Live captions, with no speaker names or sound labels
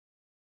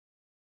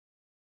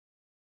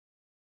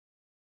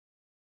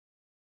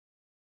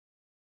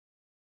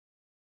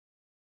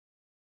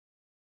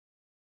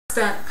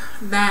Step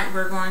that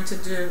we're going to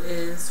do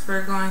is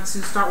we're going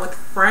to start with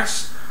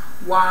fresh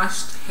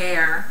washed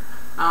hair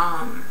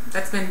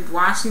that's been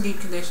washed and deep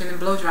conditioned and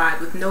blow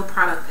dried with no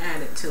product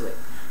added to it.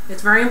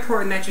 It's very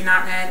important that you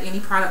not add any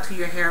product to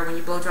your hair when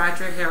you blow dried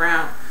your hair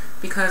out,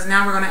 because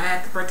now we're going to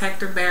add the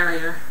protective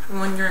barrier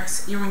on your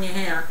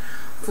hair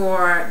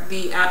for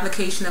the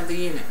application of the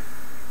unit.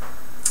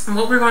 And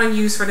what we're going to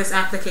use for this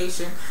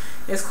application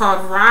is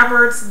called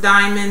Robert's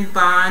Diamond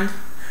Bond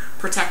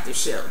Protective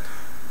Shield.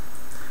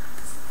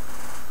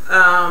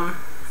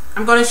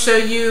 I'm going to show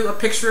you a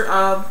picture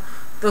of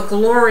the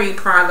Glory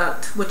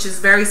product, which is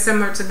very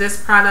similar to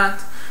this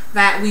product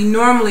that we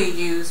normally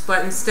use,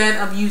 but instead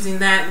of using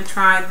that, we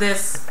tried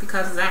this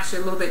because it's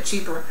actually a little bit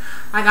cheaper.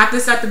 I got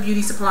this at the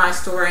beauty supply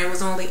store and it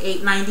was only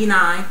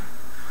 $8.99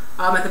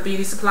 at the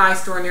beauty supply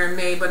store near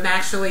me, but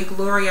actually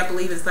Glory, I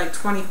believe, is like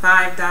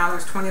 $25,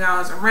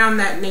 $20, around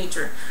that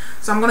nature.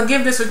 So I'm going to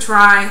give this a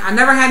try. I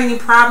never had any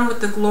problem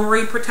with the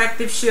Glory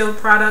Protective Shield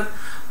product,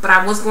 but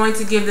I was going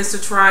to give this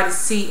a try to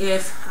see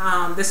if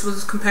this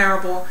was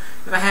comparable,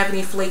 if I have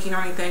any flaking or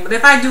anything. But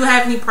if I do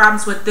have any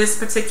problems with this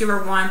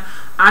particular one,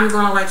 I'm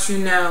going to let you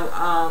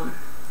know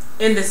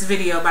in this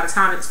video by the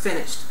time it's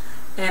finished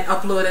and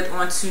uploaded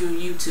onto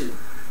YouTube.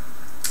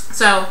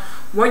 So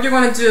what you're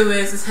going to do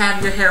is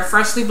have your hair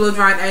freshly blow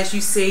dried, as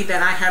you see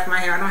that I have my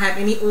hair. I don't have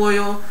any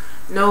oil,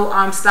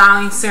 no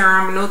styling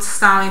serum, no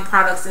styling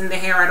products in the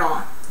hair at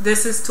all.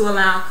 This is to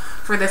allow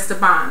for this to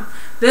bond.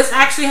 This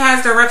actually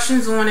has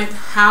directions on it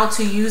how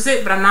to use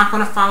it, but I'm not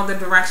going to follow the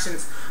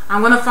directions.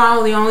 I'm going to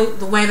follow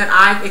the way that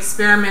I've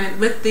experimented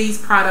with these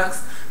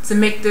products to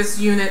make this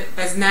unit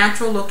as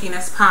natural looking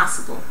as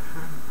possible.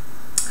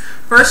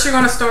 First, you're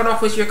going to start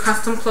off with your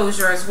custom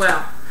closure as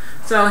well.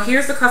 So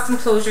here's the custom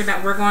closure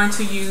that we're going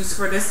to use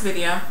for this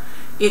video.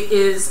 It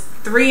is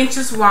 3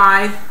 inches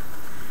wide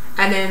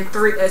and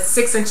then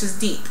 6 inches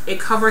deep. It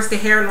covers the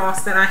hair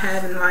loss that I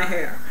have in my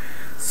hair.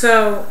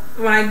 So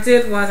what I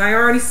did was I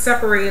already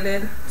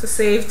separated, to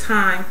save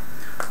time,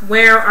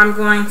 where I'm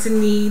going to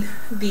need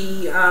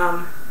the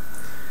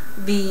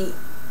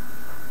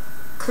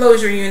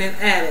closure unit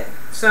added.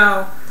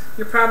 So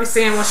you're probably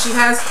saying, well, she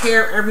has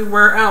hair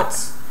everywhere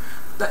else.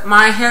 But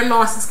my hair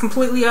loss is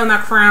completely on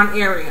that crown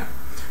area.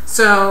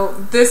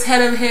 So this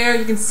head of hair,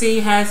 you can see,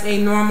 has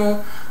a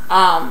normal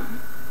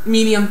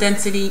medium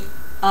density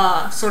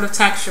sort of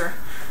texture.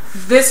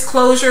 This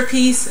closure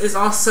piece is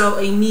also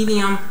a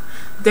medium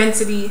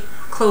density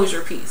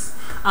closure piece.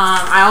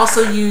 I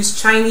also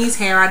use Chinese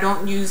hair. I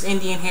don't use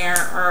Indian hair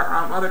or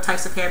other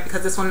types of hair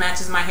because this one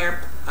matches my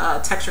hair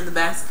texture the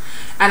best.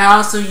 And I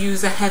also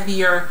use a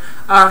heavier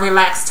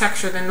relaxed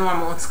texture than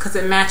normal because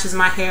it matches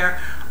my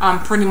hair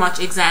pretty much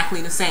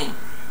exactly the same.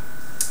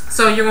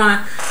 So you're going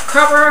to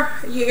cover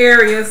your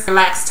areas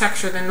relaxed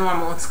texture than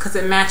normal because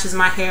it matches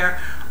my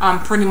hair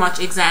pretty much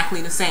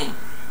exactly the same.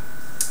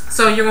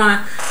 So you're going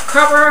to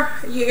cover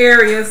your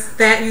areas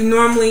that you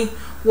normally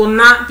will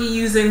not be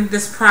using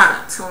this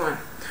product on.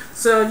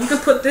 So you can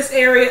put this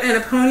area in a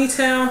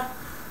ponytail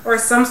or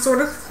some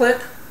sort of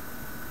clip.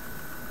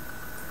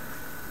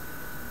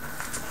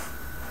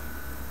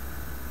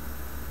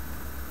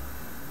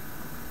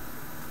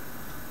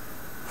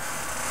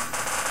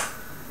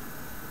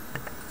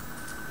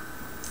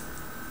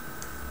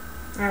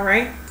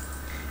 Alright,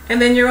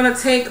 and then you're going to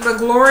take the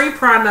Glory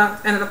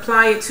product and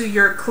apply it to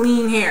your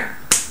clean hair.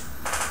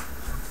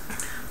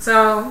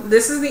 So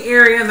this is the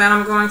area that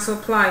I'm going to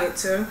apply it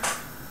to.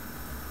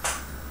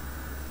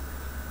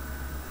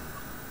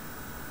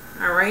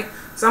 Alright,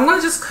 so I'm going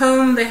to just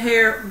comb the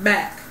hair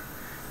back.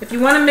 If you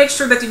want to make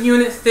sure that the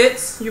unit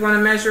fits, you're going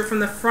to measure from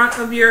the front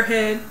of your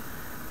head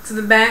to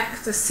the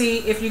back to see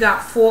if you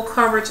got full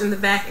coverage in the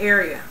back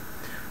area.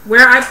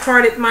 Where I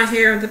parted my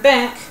hair in the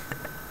back,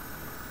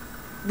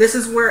 this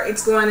is where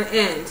it's going to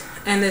end,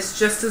 and it's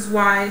just as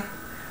wide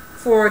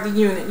for the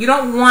unit. You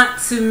don't want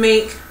to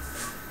make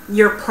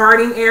your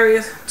parting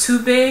areas too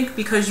big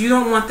because you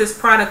don't want this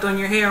product on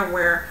your hair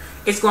where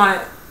it's going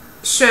to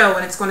show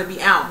and it's going to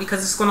be out,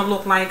 because it's going to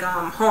look like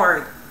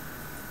hard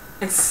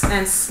and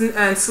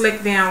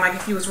slick down like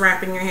if you was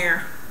wrapping your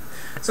hair.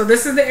 So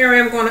this is the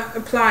area I'm going to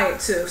apply it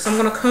to. So I'm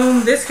going to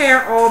comb this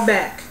hair all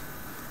back.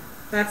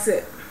 That's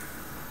it.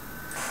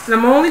 And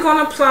I'm only going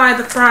to apply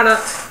the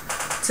product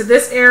to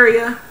this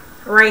area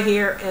right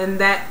here, and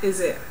that is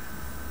it.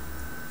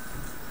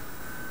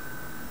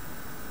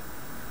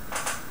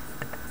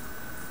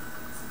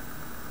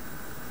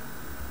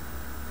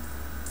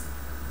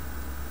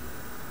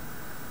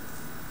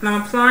 And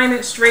I'm applying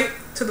it straight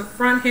to the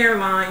front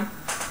hairline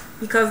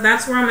because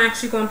that's where I'm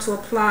actually going to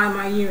apply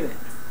my unit.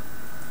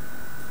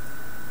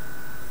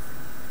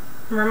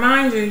 And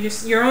remind you,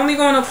 you're only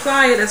going to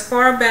apply it as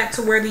far back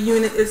to where the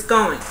unit is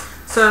going.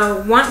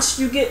 So once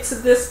you get to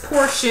this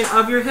portion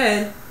of your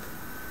head,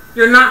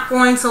 you're not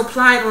going to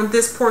apply it on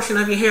this portion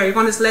of your hair. You're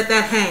going to just let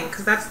that hang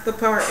because that's the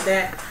part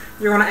that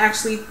you're going to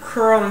actually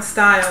curl and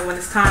style when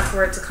it's time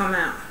for it to come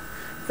out,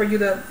 for you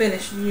to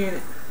finish your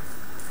unit.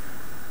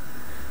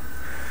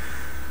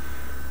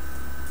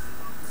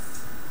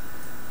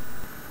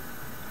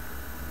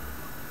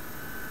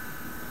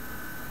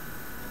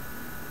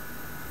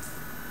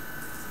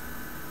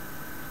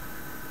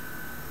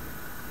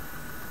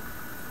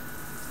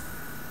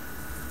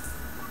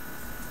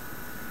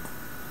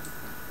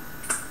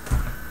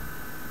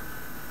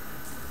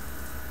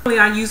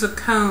 I use a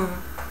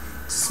comb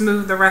to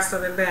smooth the rest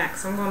of it back.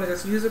 So I'm going to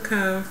just use a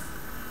comb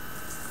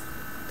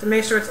to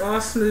make sure it's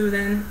all smooth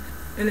and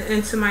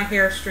into my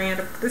hair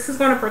strand. This is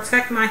going to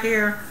protect my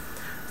hair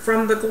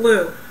from the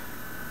glue.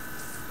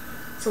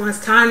 So when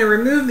it's time to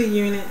remove the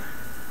unit,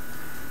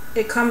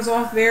 it comes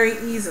off very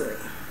easily.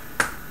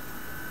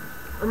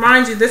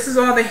 Remind you, this is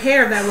all the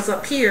hair that was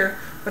up here,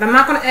 but I'm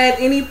not going to add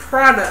any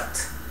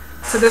product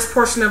to this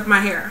portion of my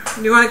hair.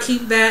 You want to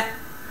keep that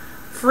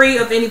free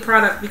of any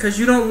product because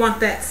you don't want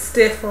that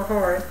stiff or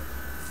hard.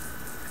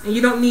 And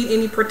you don't need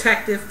any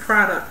protective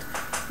product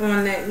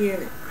on that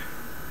unit,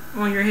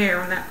 on your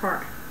hair, on that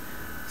part.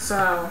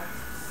 So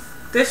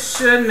this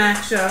should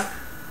match up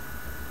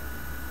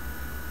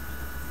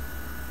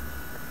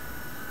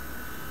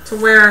to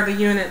where the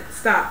unit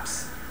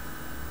stops.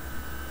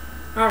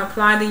 I'll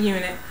apply the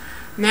unit.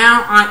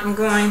 Now I'm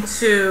going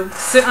to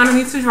sit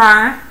underneath the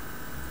dryer.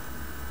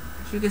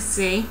 As you can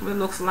see what it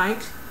looks like.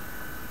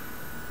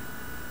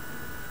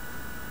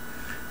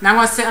 Now I'm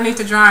going to sit underneath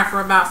the dryer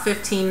for about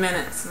 15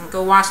 minutes. And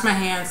go wash my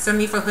hands, sit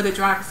underneath a hooded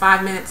dryer for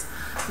 5 minutes.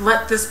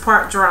 Let this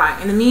part dry.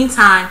 In the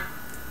meantime,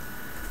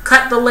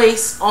 cut the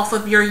lace off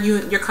of your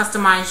unit, your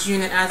customized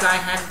unit, as I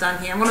have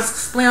done here. I'm going to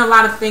explain a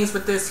lot of things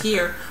with this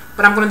here,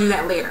 but I'm going to do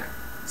that later.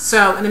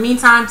 So in the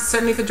meantime, sit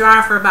underneath the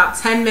dryer for about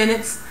 10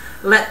 minutes.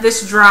 Let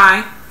this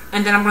dry,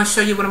 and then I'm going to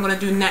show you what I'm going to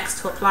do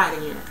next to apply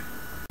the unit.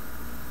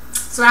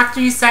 So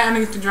after you sat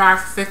underneath the dryer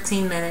for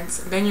 15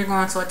 minutes, then you're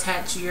going to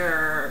attach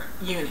your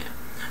unit.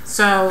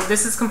 So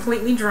this is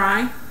completely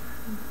dry.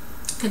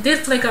 It did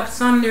flake up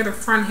some near the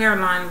front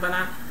hairline, but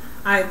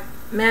I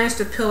managed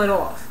to peel it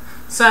off.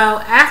 So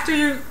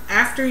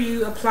after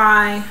you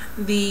apply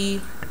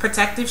the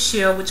protective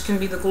shield, which can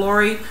be the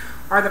Glory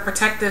or the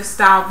protective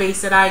style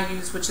base that I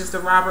use, which is the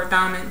Robert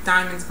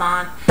Diamonds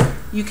Bond,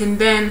 you can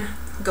then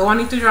go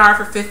underneath the dryer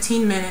for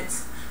 15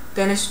 minutes.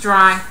 Then it's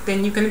dry.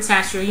 Then you can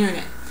attach your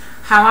unit.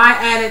 How I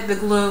added the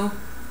glue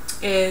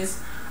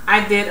is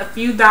I did a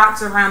few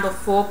dots around the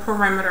full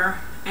perimeter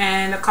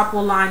and a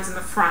couple lines in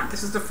the front.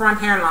 This is the front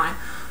hairline.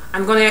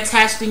 I'm going to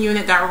attach the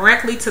unit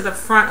directly to the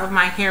front of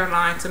my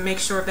hairline to make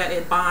sure that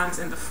it bonds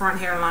in the front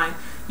hairline.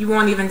 You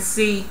won't even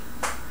see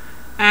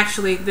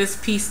actually this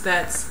piece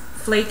that's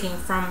flaking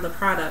from the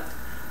product.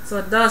 So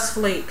it does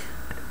flake.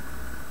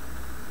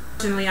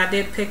 Unfortunately, I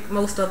did pick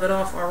most of it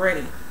off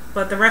already,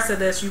 but the rest of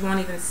this you won't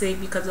even see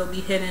because it'll be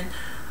hidden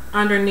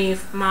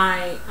underneath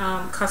my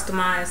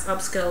customized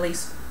upscale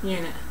lace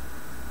unit.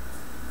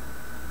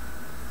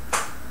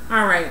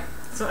 Alright,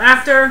 so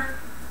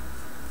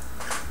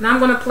now I'm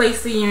going to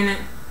place the unit.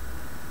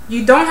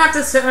 You don't have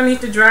to sit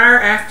underneath the dryer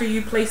after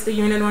you place the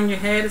unit on your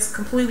head. It's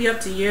completely up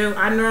to you.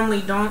 I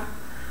normally don't,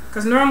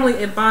 because normally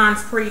it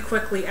bonds pretty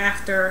quickly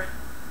after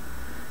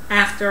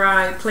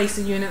I place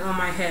the unit on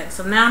my head.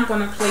 So now I'm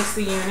going to place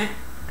the unit.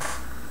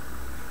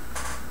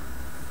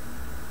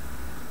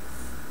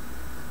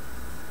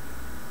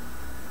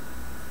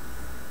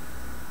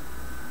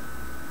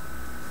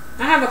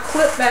 I have a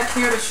clip back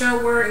here to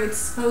show where it's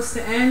supposed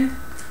to end,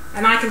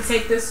 and I can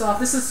take this off.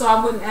 This is so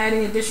I wouldn't add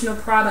any additional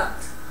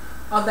product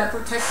of that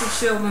protective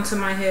shield onto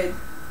my head,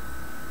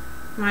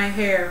 my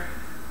hair.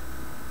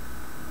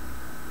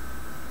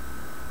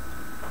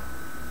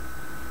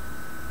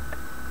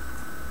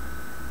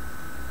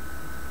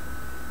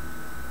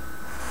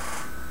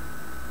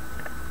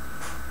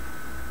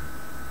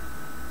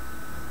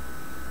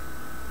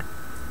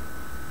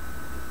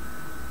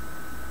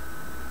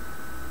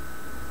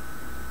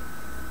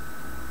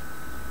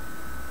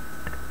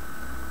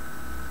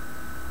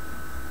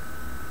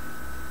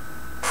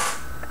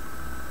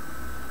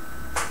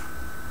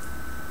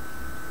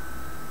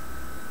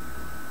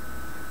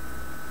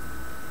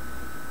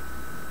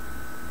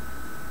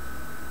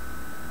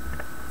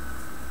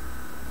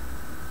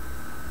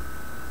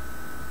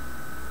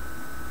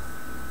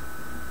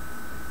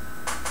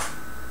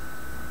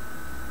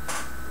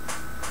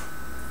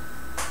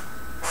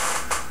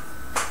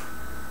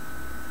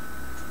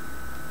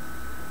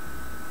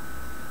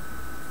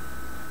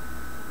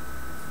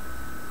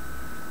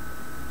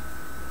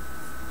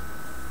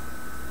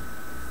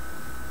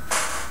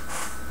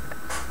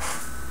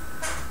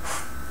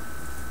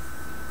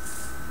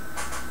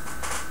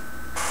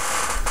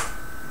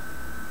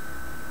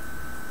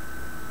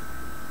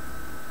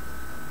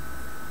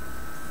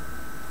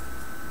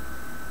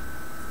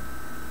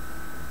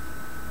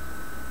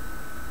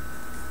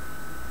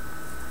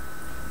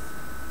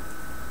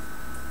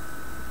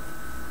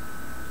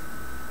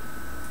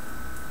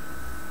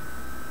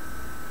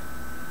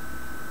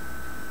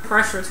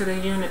 Pressure to the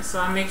unit,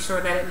 so I make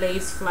sure that it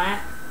lays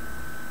flat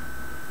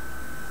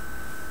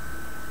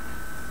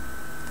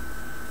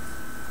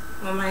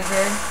on my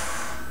head.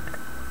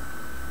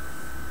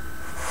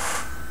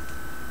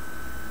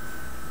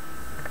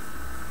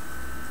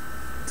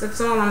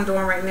 That's all I'm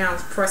doing right now,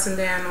 is pressing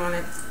down on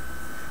it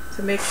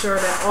to make sure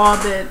that all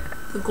the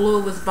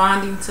glue is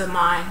bonding to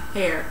my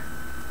hair.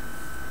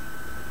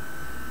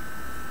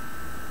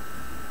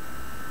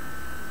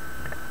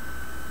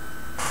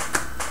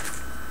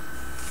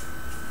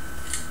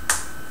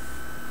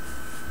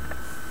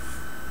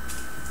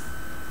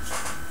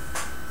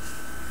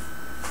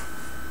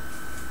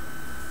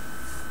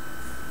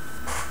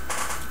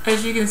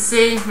 As you can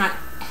see, my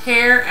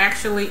hair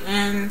actually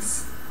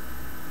ends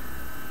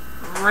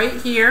right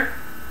here.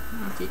 I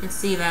don't know if you can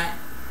see that.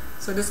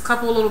 So this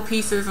couple little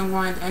pieces I'm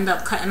going to end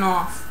up cutting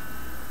off.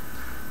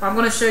 But I'm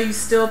going to show you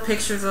still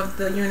pictures of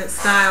the unit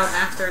styled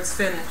after it's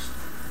finished.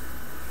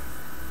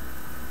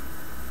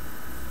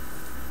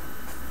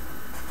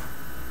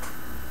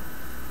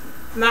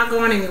 Not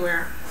going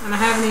anywhere, and I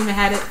haven't even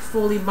had it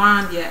fully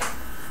bond yet.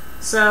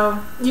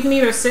 So you can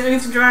either sit it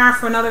to dry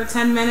for another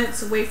 10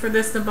 minutes, wait for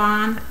this to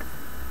bond,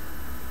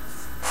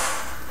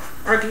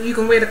 or you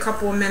can wait a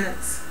couple of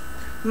minutes.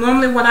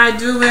 Normally what I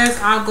do is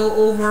I'll go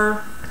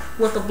over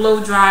with a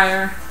blow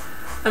dryer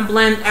and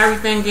blend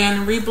everything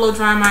in, re-blow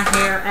dry my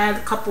hair, add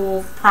a couple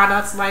of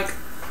products like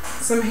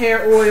some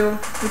hair oil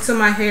into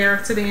my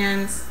hair to the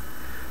ends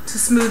to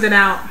smooth it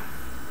out.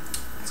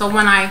 So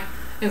when I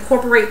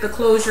incorporate the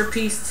closure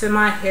piece to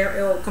my hair,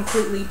 it will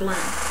completely blend.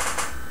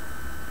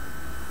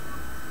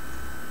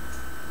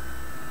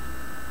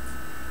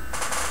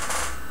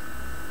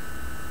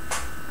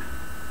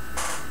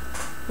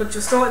 But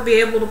you'll still be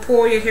able to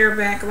pull your hair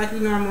back like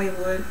you normally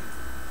would.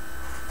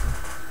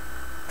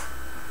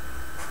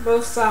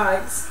 Both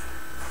sides.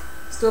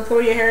 Still pull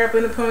your hair up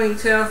in a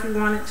ponytail if you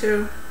wanted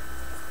to.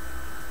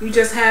 You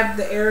just have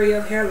the area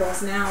of hair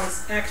loss now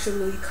is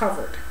actually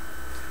covered.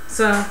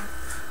 So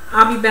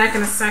I'll be back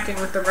in a second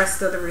with the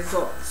rest of the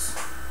results.